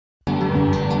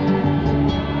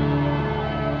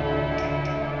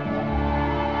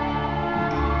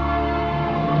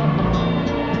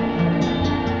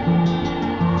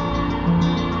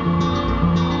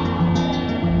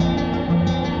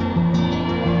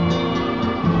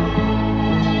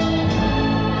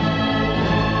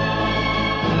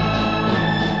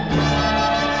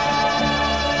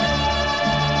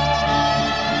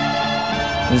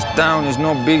This town is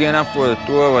not big enough for the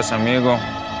two of us, amigo.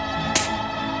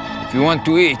 If you want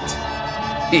to eat,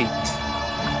 eat.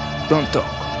 Don't talk.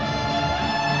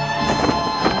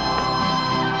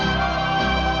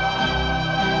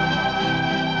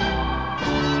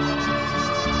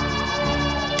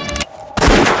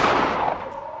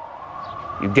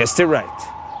 You guessed it right.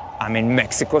 I'm in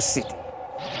Mexico City.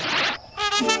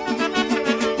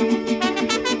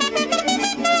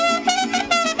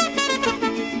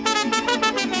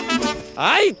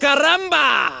 ¡Ay,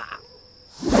 caramba!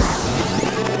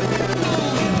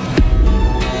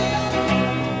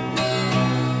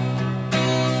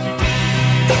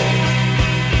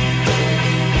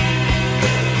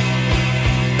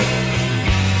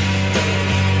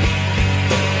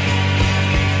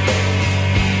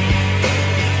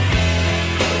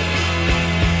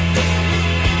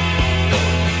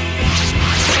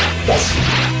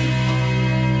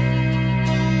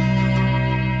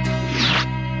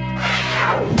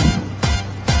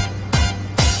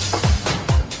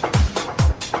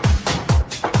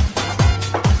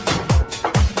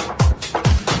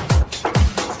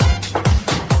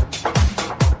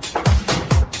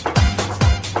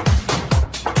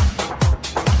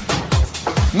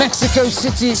 Mexico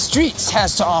City streets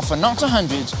has to offer not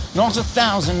 100, not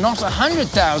 1,000, not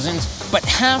 100,000, but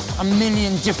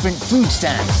 500,000 different food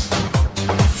stands.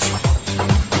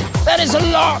 That is a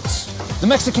lot! The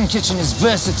Mexican kitchen is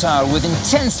versatile with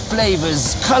intense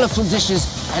flavors, colorful dishes,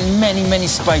 and many, many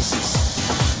spices.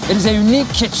 It is a unique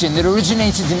kitchen that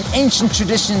originated in ancient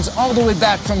traditions all the way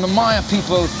back from the Maya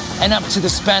people and up to the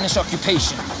Spanish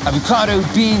occupation. Avocado,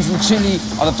 beans, and chili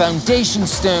are the foundation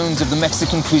stones of the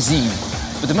Mexican cuisine.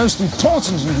 But the most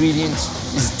important ingredient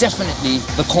is definitely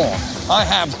the corn. I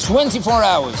have 24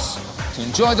 hours to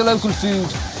enjoy the local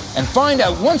food and find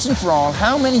out once and for all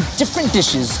how many different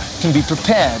dishes can be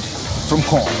prepared from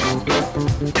corn.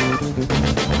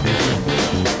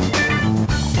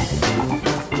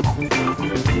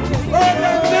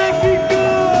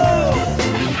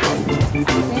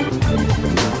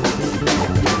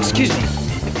 Excuse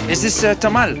me, is this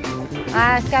tamal?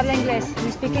 Es que habla inglés.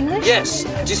 You speak English? Yes.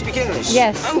 Do you speak English?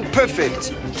 Yes. Oh,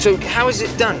 perfect. So how is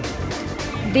it done?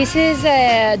 This is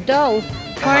dough,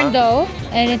 corn dough,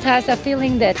 and it has a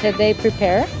filling that they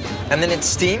prepare. And then it's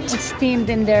steamed? It's steamed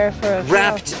in there for a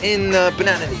Wrapped in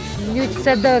banana leaf. You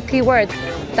said the key word.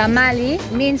 Tamali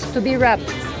means to be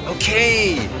wrapped.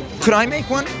 Okay. Could I make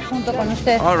one? Junto con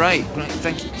usted. All right.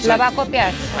 Thank you. La va a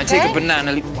copiar. I take a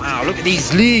banana leaf. Wow, look at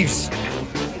these leaves.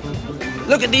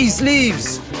 Look at these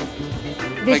leaves.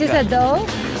 This is a dough.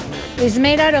 It's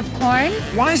made out of corn.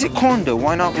 Why is it corn dough?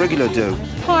 Why not regular dough?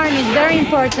 Corn is very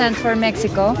important for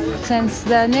Mexico. Since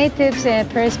the natives,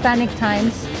 pre-Hispanic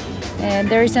times,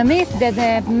 there is a myth that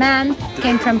the man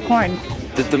came from corn.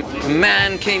 That the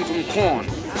man came from corn.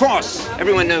 Of course,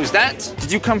 everyone knows that.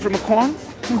 Did you come from a corn?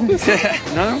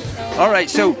 No? All right,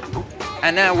 so,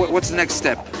 and now what's the next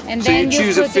step? And so then you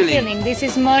choose put a filling. the filling. This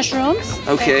is mushrooms.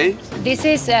 Okay. This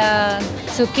is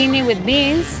zucchini with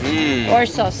beans or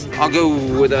sauce. I'll go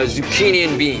with zucchini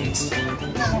and beans.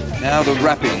 Now the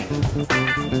wrapping.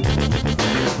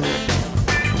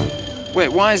 Wait,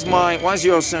 why is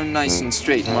yours so nice and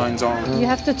straight? Mine's all... You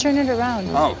have to turn it around.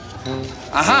 Oh.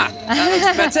 Aha! That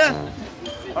looks better.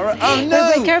 All right. Oh, no!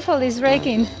 But be careful, it's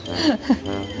breaking.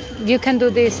 You can do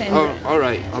this and oh, all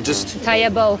right. I'll just... tie a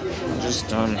bow. Just,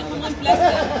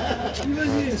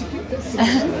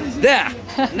 There!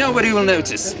 Nobody will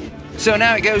notice. So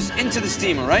now it goes into the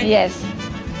steamer, right? Yes.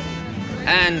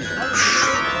 And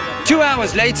 2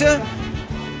 hours later,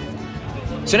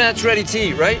 so now it's ready to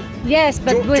eat, right? Yes,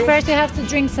 but first you have to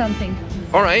drink something.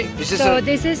 All right. This is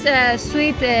this is a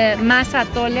sweet masa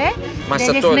atole. That is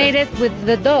atole. made it with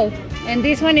the dough. And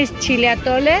this one is chile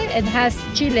atole. It has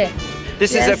chile.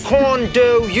 This is a corn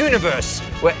dough universe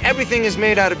where everything is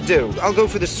made out of dough. I'll go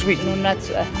for the sweet.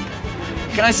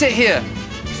 Can I sit here?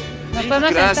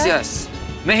 Gracias.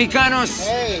 Mexicanos,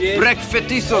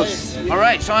 breakfastizos. All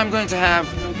right, so I'm going to have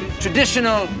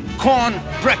traditional corn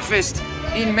breakfast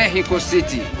in Mexico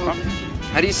City.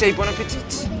 How do you say bon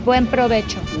appetit? Buen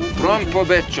provecho. Buen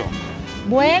provecho.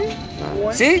 Buen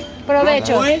 ¿Sí?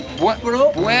 provecho. Buen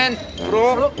provecho. Buen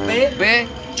provecho.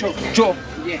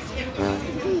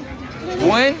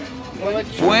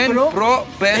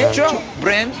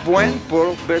 Buen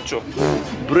provecho.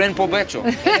 Buen provecho.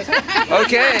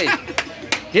 Okay,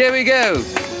 here we go.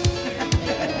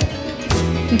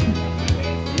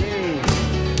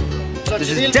 This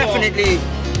is definitely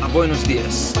a buenos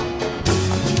dias.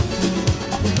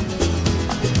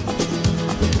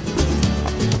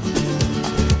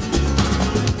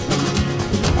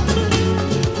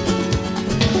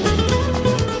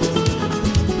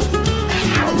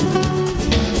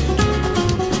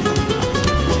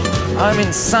 I'm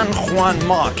in San Juan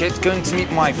Market going to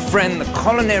meet my friend, the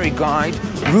culinary guide,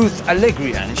 Ruth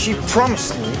Alegria, and she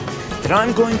promised me that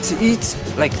I'm going to eat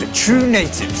like the true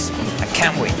natives. I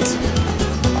can't wait.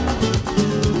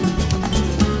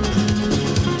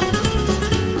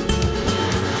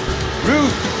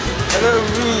 Ruth! Hello,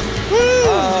 Ruth!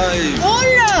 Hi!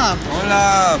 Hola!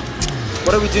 Hola!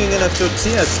 What are we doing in a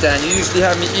tortilla stand? You usually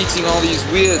have me eating all these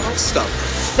weird stuff.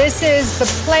 This is the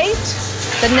plate,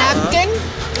 the napkin,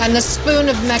 and the spoon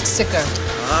of Mexico.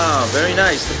 Ah, very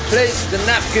nice. The plate, the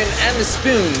napkin, and the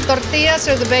spoon. Tortillas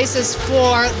are the basis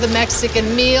for the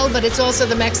Mexican meal, but it's also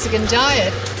the Mexican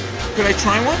diet. Could I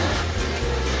try one?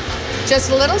 Just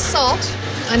a little salt,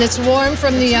 and it's warm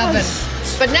from the oven.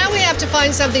 But now we have to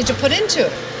find something to put into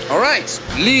it. All right,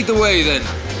 lead the way then.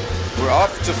 We're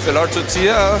off to fill our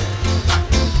tortilla.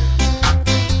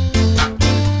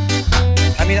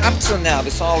 I mean, up till now,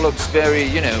 this all looks very,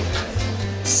 you know,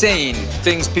 sane.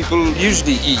 Things people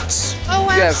usually eat. Oh,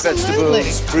 You have absolutely.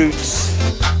 vegetables, fruits.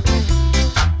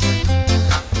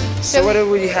 So what do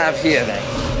we have here then?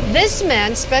 This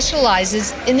man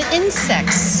specializes in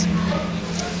insects,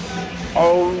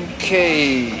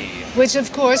 Okay. which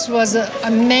of course was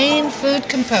a main food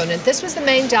component. This was the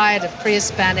main diet of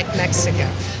pre-Hispanic Mexico.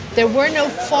 There were no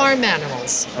farm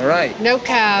animals, All right. no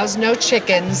cows, no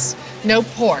chickens, no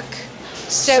pork.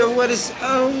 So what is,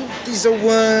 oh, these are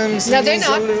worms. No, and they're these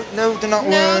are not. no, they're not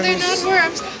worms. No, they're not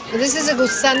worms. This is a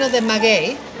gusano de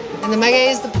maguey, and the maguey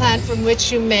is the plant from which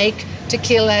you make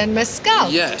tequila and mezcal.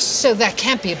 Yes. So that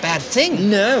can't be a bad thing.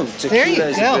 No, There you tequila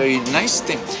is a go. very nice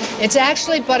thing. It's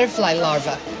actually butterfly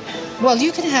larva. Well,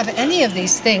 you can have any of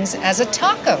these things as a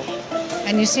taco.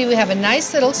 And you see we have a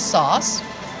nice little sauce.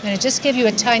 I'm going to just give you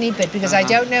a tiny bit because I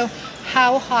don't know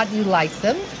how hot you like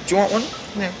them. Do you want one?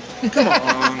 No. Come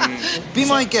on. Be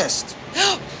my guest.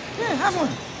 Yeah, have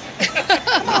one.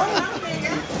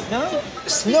 No?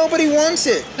 Nobody wants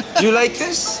it. Do you like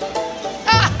this?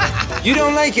 You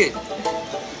don't like it?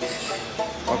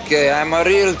 Okay, I'm a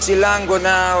real chilango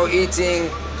now eating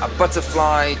a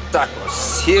butterfly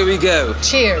tacos. Here we go.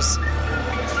 Cheers.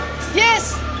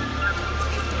 Yes.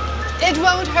 It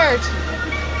won't hurt.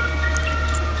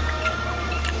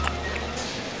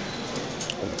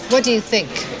 What do you think?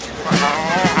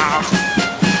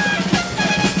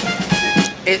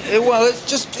 Well,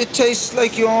 it tastes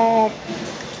like your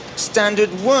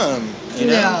standard worm, you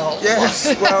know? No.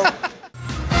 Yes, well...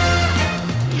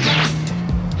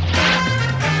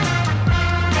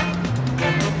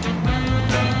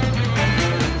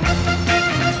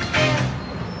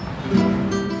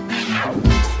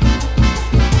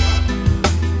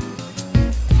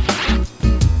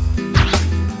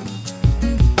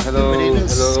 Hello,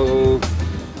 hello.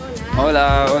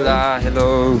 Hola, hola,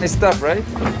 hello. Nice stuff, right?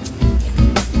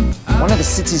 One of the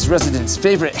city's residents'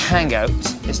 favorite hangout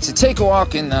is to take a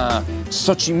walk in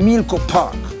Xochimilco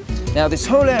Park. Now, this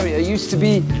whole area used to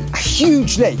be a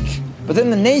huge lake, but then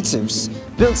the natives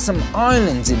built some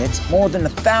islands in it more than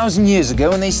 1,000 years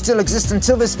ago, and they still exist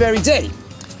until this very day.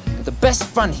 But the best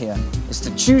fun here is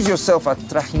to choose yourself a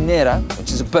trajinera,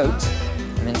 which is a boat,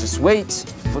 and then just wait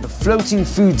for the floating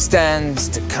food stands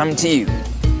to come to you.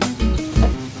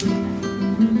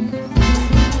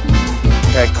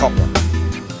 Okay, cop one.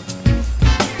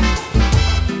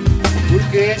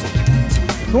 Pulque.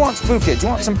 Who wants pulque? Do you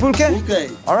want some pulque?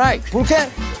 Pulque. All right, pulque?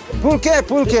 Pulque,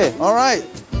 pulque. All right,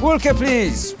 pulque,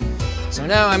 please. So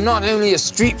now I'm not only a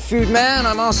street food man,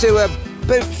 I'm also a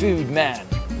boat food man.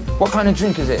 What kind of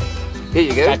drink is it? Here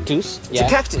you go. Cactus. It's a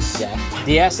cactus. Yeah.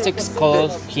 The Aztecs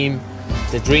called him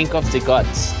the drink of the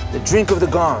gods. The drink of the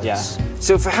gods. Yeah.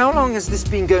 So for how long has this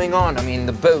been going on? I mean,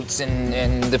 the boats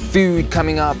and the food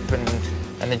coming up and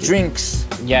the drinks.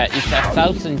 Yeah, it's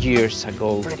 1,000 years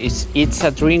ago. It's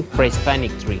a drink,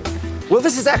 pre-Hispanic drink. Well,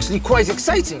 this is actually quite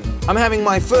exciting. I'm having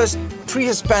my first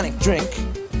pre-Hispanic drink,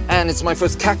 and it's my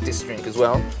first cactus drink as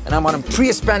well. And I'm on a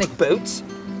pre-Hispanic boat.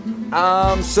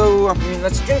 So, I mean,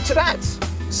 let's drink to that.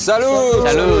 Salud!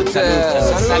 Salud,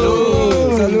 salud,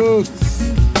 salud.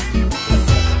 Salud!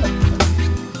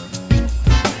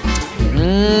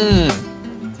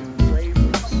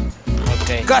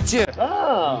 Okay. Gotcha!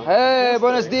 Oh. Hey,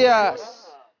 buenos dias!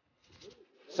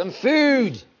 Some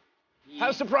food!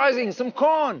 How surprising, some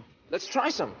corn! Let's try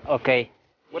some. Okay.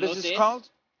 What is this called?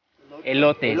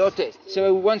 Elotes. Elotes.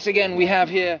 So once again, we have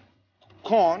here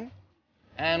corn.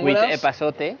 And With what else?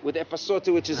 epazote. With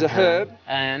epazote, which is a herb.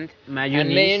 And mayonnaise. And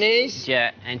mayonnaise.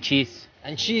 Yeah, and cheese.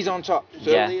 And cheese on top.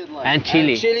 So Yeah, and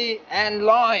chili. And chili and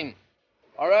lime.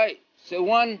 All right, so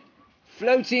one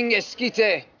floating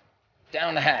esquite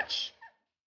down the hatch.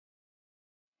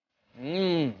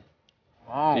 Mmm.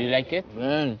 Wow. Do you like it?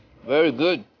 Man, very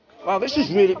good. Wow, this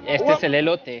is really... Este es el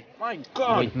elote My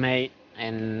God. with meat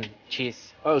and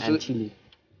cheese Oh, so and chili.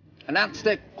 An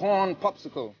Aztec corn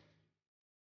popsicle.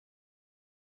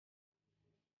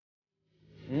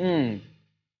 Mmm.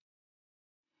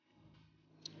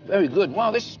 Very good.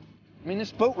 Wow, this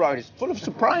boat ride is full of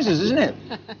surprises, isn't it?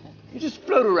 You just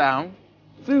float around,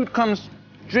 food comes,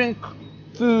 drink,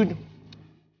 food.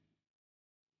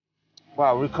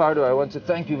 Wow, Ricardo, I want to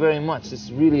thank you very much.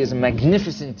 This really is a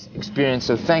magnificent experience,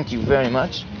 so thank you very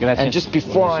much. Gracias. And just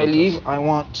before I leave, I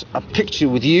want a picture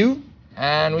with you.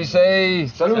 And we say,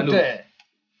 salute.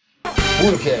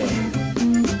 Pulque.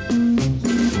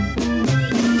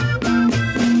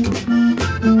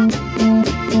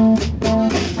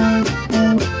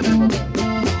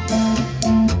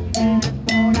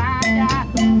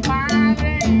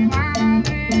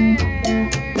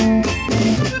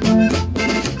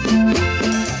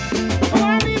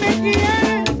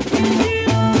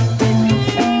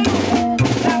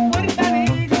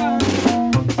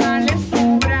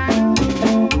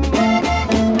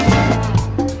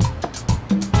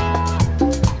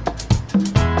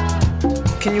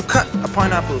 Can you cut a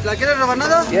pineapple? ¿La quieres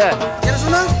rebanada? Yeah. ¿Quieres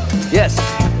una? Yes.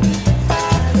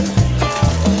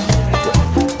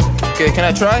 Okay, can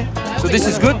I try? So this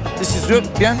is good? This is good?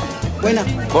 Bien? Buena.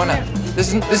 Buena. This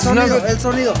is no Sonido, good? el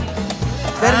sonido.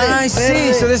 I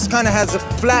see. So this kind of has a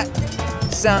flat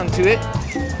sound to it.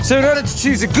 So in order to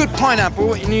choose a good pineapple,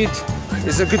 what you need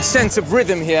is a good sense of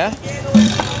rhythm here.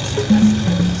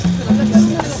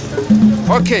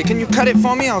 Okay, can you cut it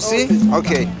for me? I'll see.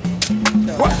 Okay.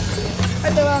 What?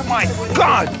 My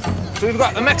God! So we've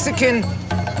got the Mexican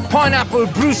pineapple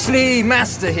Bruce Lee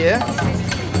master here.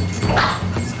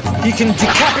 He can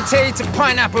decapitate a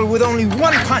pineapple with only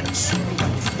one punch.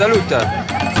 Saluta.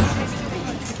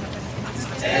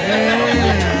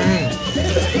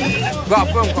 Got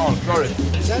a phone call, sorry.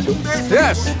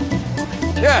 Yes.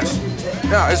 Yes.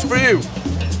 Yeah, it's for you.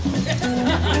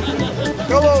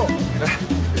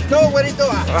 No, güerito.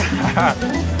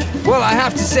 Well, I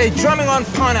have to say, drumming on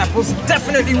pineapples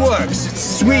definitely works.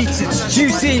 It's sweet, it's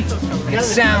juicy, it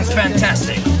sounds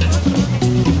fantastic.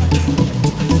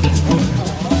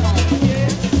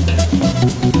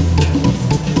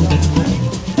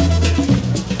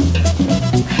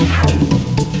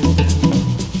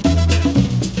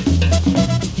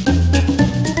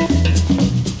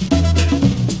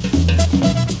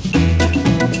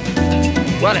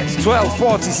 Well, it's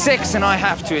 12:46 and I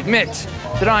have to admit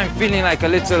that I'm feeling like a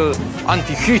little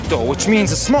antojito, which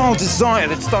means a small desire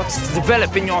that starts to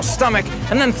develop in your stomach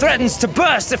and then threatens to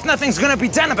burst if nothing's gonna be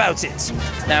done about it.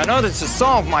 Now, in order to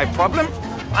solve my problem,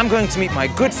 I'm going to meet my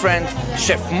good friend,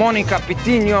 Chef Monica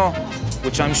Pitino,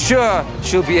 which I'm sure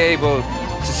she'll be able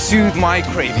to soothe my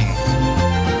craving.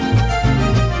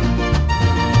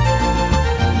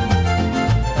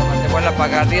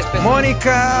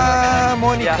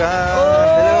 Monica,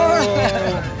 hello.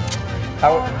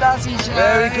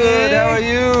 Very good, how are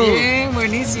you? Bien,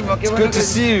 buenísimo. Qué It's bueno good to que-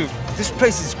 see you. This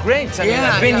place is great. I mean,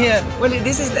 I've been here. Well,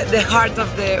 this is the heart of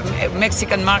the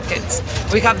Mexican market.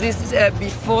 We have this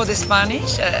before the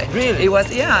Spanish. Really? It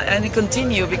was, and it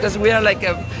continued because we are like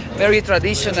a very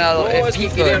traditional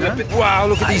people. No? Wow,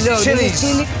 look at these Look, this chilies. is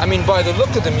chili. I mean, by the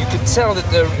look of them, you could tell that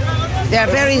They are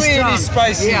very really strong.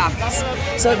 spicy. Yeah.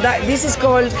 So this is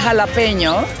called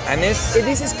jalapeño. And this,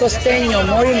 This is costeño,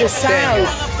 more in the south.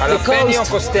 the Jalapeño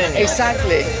coast. costeño.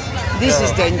 Exactly. This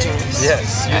is dangerous.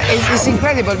 Yes. It's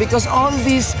incredible because all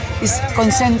this is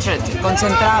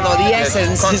concentrado, the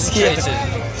essence is here.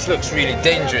 Concentrated. This looks really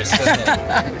dangerous, doesn't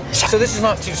it? So this is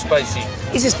not too spicy.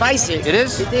 It's spicy. It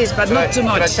is? It is, but Should not too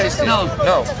much. Should I taste it? No.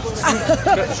 No.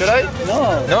 Should I?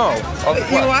 No. No.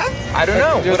 You what? I don't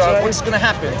know. What's going to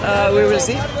happen? We will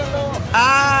see.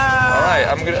 All right,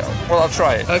 I'll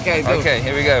try it. Okay, go. Okay,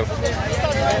 here we go.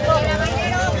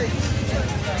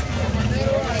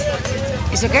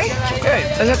 It's okay? Okay.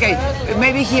 It's okay.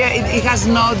 Maybe here it has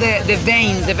no the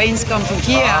veins. The veins come from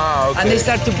here, Okay. and they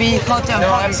start to be hot and No,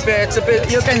 hot. it's a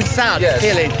bit... You can start Yes.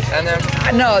 feel it. And then...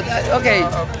 No, okay,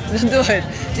 don't do it.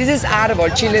 This is árbol,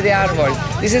 chile de árbol.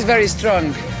 This is very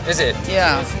strong. Is it?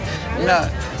 Yeah. No.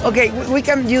 Okay, we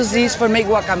can use this for make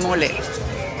guacamole.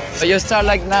 So you start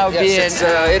like now being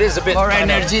it is a bit... more kind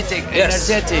of- energetic. Yes.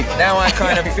 Energetic. Now I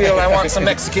kind of feel I want some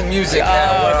Mexican music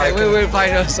now. Where I Okay, we will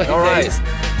find out some All right. days.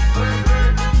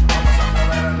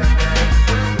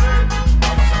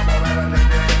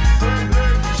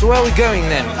 So where are we going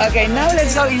then? Okay, now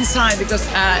let's go inside because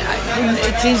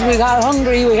since we got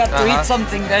hungry, we have to eat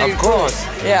something there. Of course.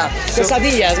 Yeah.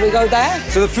 Quesadillas, we go there?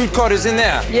 So the food court is in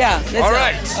there? Yeah. Let's All go.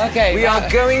 right. Okay. We are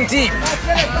going deep.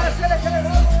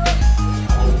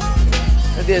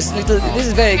 This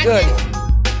is very good.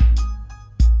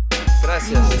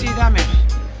 Gracias. Sí, dame.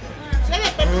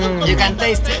 You can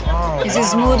taste it. It's a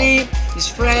smoothie. It's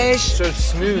fresh. So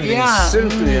smooth Yeah. and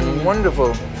silky and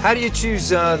wonderful. How do you choose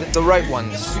the right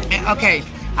ones? Okay,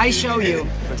 I show you.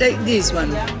 Take this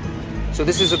one. So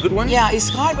this is a good one? Yeah, it's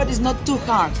hard, but it's not too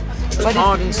hard. But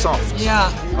Hard and soft. yeah.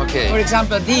 Okay. For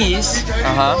example, this.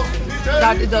 Uh-huh.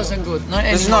 That it doesn't good. No,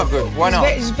 This is not good. Why not?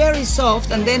 It's very soft,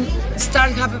 and then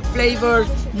start have a flavor,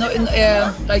 no,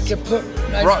 like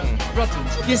Rotten. Rotten.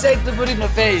 You say to put in the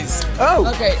face. Oh.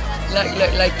 Okay,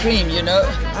 like cream, you know.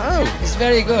 Oh. It's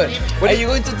very good. Are you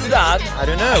going to do that? I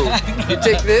don't know. You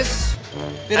take this.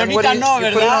 Pero And what do ahorita you- no,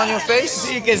 you put it ¿verdad? on your face?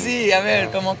 Sí, que sí. A ver,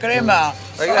 como crema.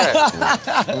 Like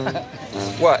that.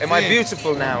 What? Am I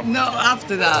beautiful now? No,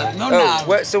 after that. No, Oh,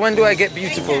 now. so when do I get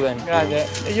beautiful then?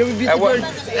 You'll be beautiful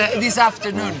what- this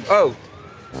afternoon. Oh,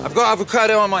 I've got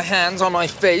avocado on my hands, on my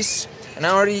face, and I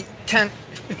already can't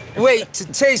wait to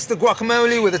taste the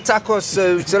guacamole with the tacos.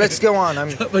 So let's go on.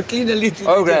 But clean a little.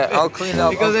 Okay, I'll clean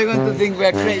up. Because they're going to think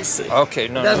we're crazy. Okay,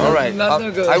 no, That's all not- right. that's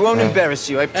not good. I won't embarrass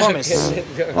you. I promise. Okay,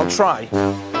 let's go. I'll try.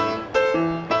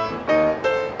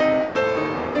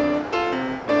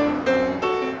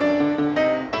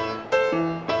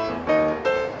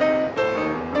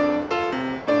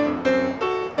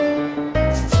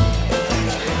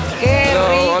 ¡Qué Hello,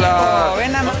 rico! hola.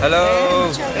 Ven a- Hello.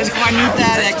 Es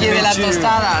Juanita de aquí de las meet you.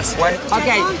 tostadas. Juan-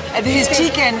 Okay, this is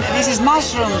chicken, this is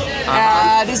mushroom,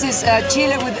 this is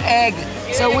chile with egg.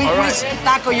 So All right. which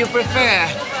taco you prefer?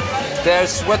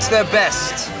 What's their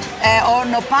best? Or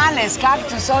nopales,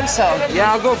 cactus also.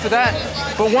 Yeah, I'll go for that.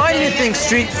 But why do you think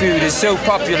street food is so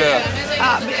popular?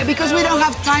 Because we don't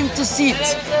have time to sit.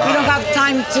 We don't have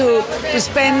time to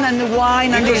spend and the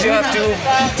wine and Because the, you have to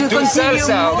do continue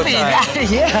salsa all the moving. time.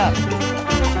 Yeah.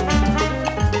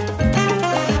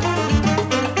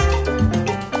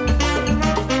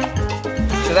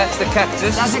 So that's the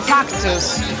cactus. That's a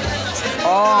cactus.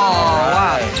 Oh,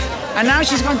 wow. And now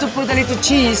she's going to put a little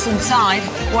cheese inside.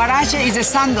 Huarache is a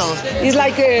sandal. It's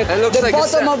like It looks the like a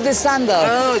bottom sa- of the sandal.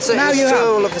 Oh, it's like now the you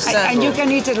sole have, of the and sandal. you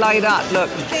can eat it like that, look.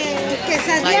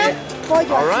 Quesadilla,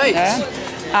 pollo. All right.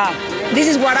 This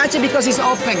is huarache because it's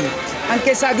open. And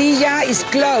quesadilla is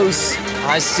closed.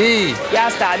 I see. Ya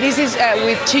está. This is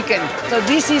with chicken. So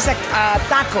this is a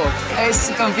taco.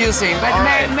 It's confusing. But All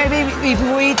right. maybe if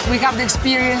we have the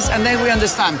experience and then we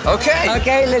understand. Okay.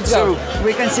 Okay, let's go. So-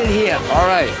 We can sit here. All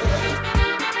right.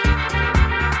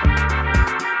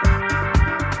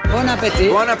 Bon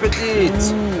appetit. Bon appetit.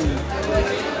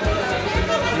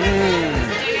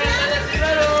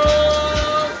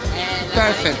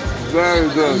 Perfect. Very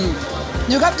good.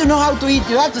 You have to know how to eat.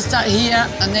 You have to start here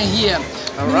and then here.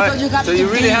 All right. Because So you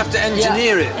really be- have to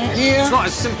engineer it. Here. It's not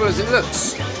as simple as it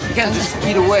looks. You can't just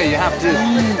eat away. You have to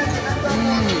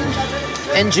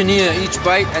engineer each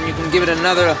bite, and you can give it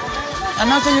another. And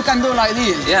also you can do like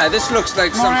this. Yeah, this looks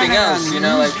like More something elegant. else. You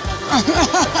know, like.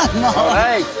 All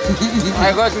right.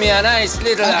 I got me a nice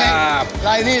little.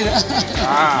 Like this.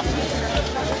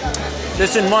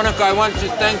 Listen, Monica, I want to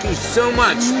thank you so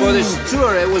much for this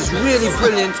tour. It was really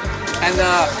brilliant. And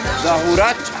the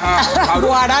Huarache.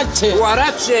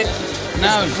 huarache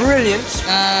No. is brilliant.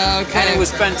 Okay. And it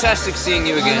was fantastic seeing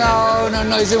you again. No.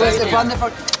 It was Thank you. wonderful.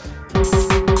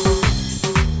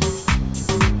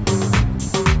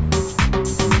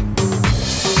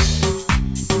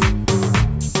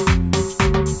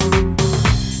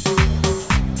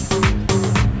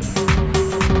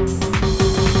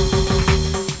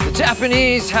 The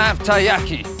Japanese have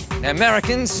taiyaki, the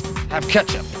Americans have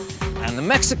ketchup, and the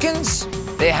Mexicans,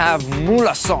 they have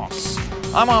mula sauce.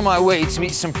 I'm on my way to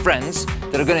meet some friends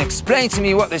that are going to explain to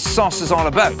me what this sauce is all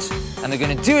about, and they're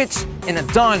going to do it in a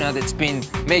diner that's been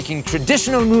making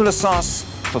traditional mula sauce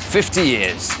for 50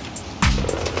 years.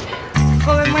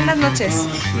 Joven, buenas noches.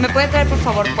 ¿Me puede traer, por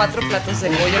favor, 4 platos de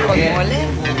pollo con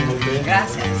mole?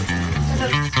 Gracias.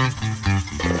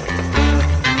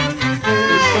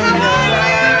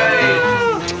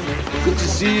 Good to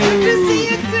see you. Good to see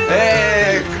you too.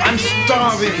 Hey, I'm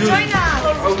starving. Join us.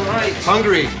 All right.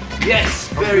 Hungry? Yes,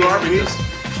 very hungry.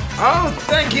 Oh,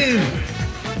 thank you.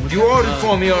 You ordered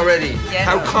for me already. Yes.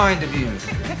 How kind of you.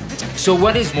 So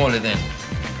what is mole then?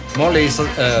 Mole is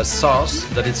a sauce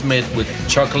that is made with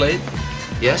chocolate,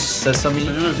 Yes. sesame,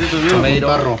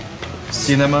 tomato,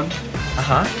 cinnamon,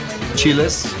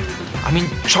 chiles. I mean,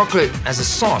 chocolate as a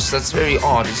sauce, that's very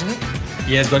odd, isn't it?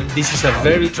 Yes, but this is a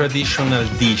very traditional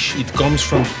dish. It comes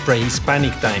from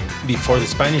pre-Hispanic time, before the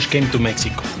Spanish came to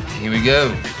Mexico. Here we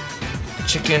go.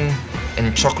 Chicken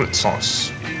and chocolate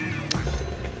sauce.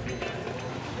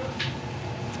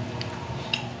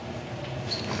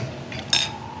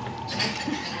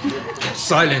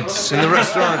 Silence in the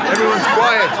restaurant. Everyone's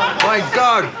quiet. it. My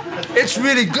God. It's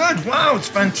really good. Wow, it's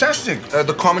fantastic.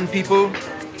 The common people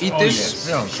eat this? Yes.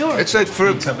 Yeah. Sure. It's like for...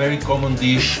 It's a very common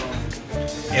dish.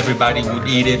 Everybody would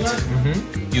eat it.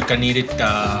 You can eat it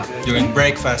during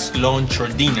breakfast, lunch, or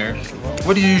dinner.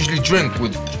 What do you usually drink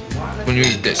with when you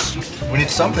eat this? We need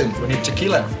something. We need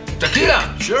tequila.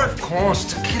 Tequila! Sure, of course.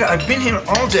 Tequila. I've been here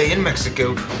all day in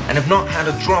Mexico and have not had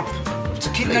a drop of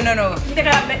tequila. No.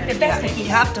 The best You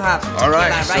have to have All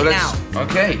right, tequila so right let's... now.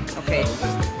 Okay. Okay.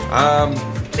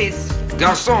 Please.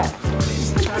 Garçon.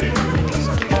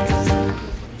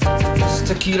 It's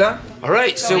tequila. All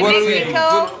right, so what do we...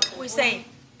 Mexico, we say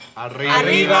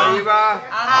Arriba,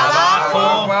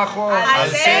 Abajo, al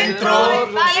centro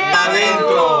y pa'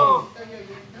 adentro.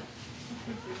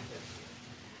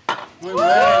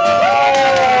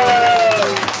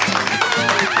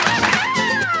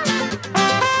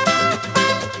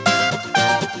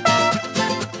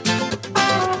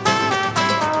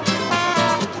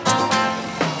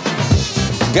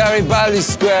 Garibaldi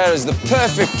Square is the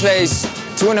perfect place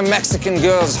to win a Mexican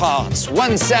girl's hearts.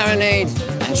 One serenade,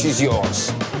 and she's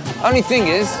yours. Only thing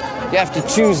is, you have to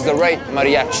choose the right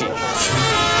mariachi.